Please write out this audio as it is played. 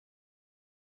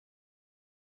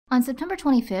On September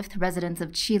 25th, residents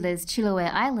of Chile's Chiloe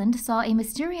Island saw a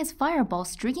mysterious fireball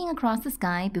streaking across the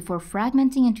sky before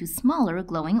fragmenting into smaller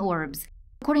glowing orbs.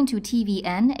 According to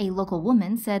TVN, a local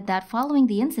woman said that following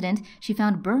the incident, she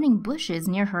found burning bushes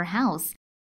near her house.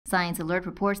 Science Alert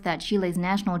reports that Chile's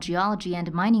National Geology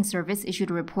and Mining Service issued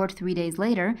a report 3 days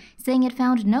later, saying it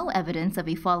found no evidence of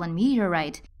a fallen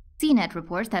meteorite. CNet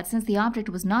reports that since the object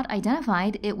was not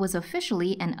identified, it was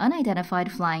officially an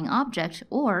unidentified flying object,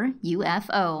 or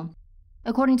UFO.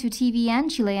 According to TVN,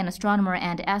 Chilean astronomer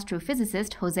and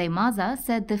astrophysicist Jose Maza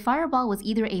said the fireball was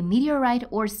either a meteorite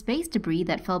or space debris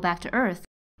that fell back to Earth.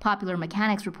 Popular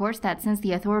Mechanics reports that since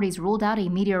the authorities ruled out a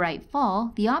meteorite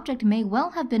fall, the object may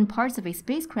well have been parts of a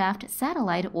spacecraft,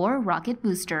 satellite, or rocket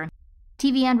booster.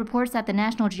 TVN reports that the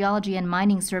National Geology and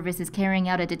Mining Service is carrying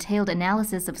out a detailed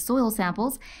analysis of soil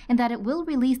samples and that it will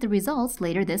release the results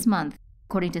later this month.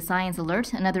 According to Science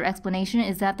Alert, another explanation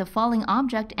is that the falling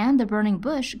object and the burning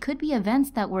bush could be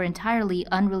events that were entirely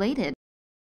unrelated.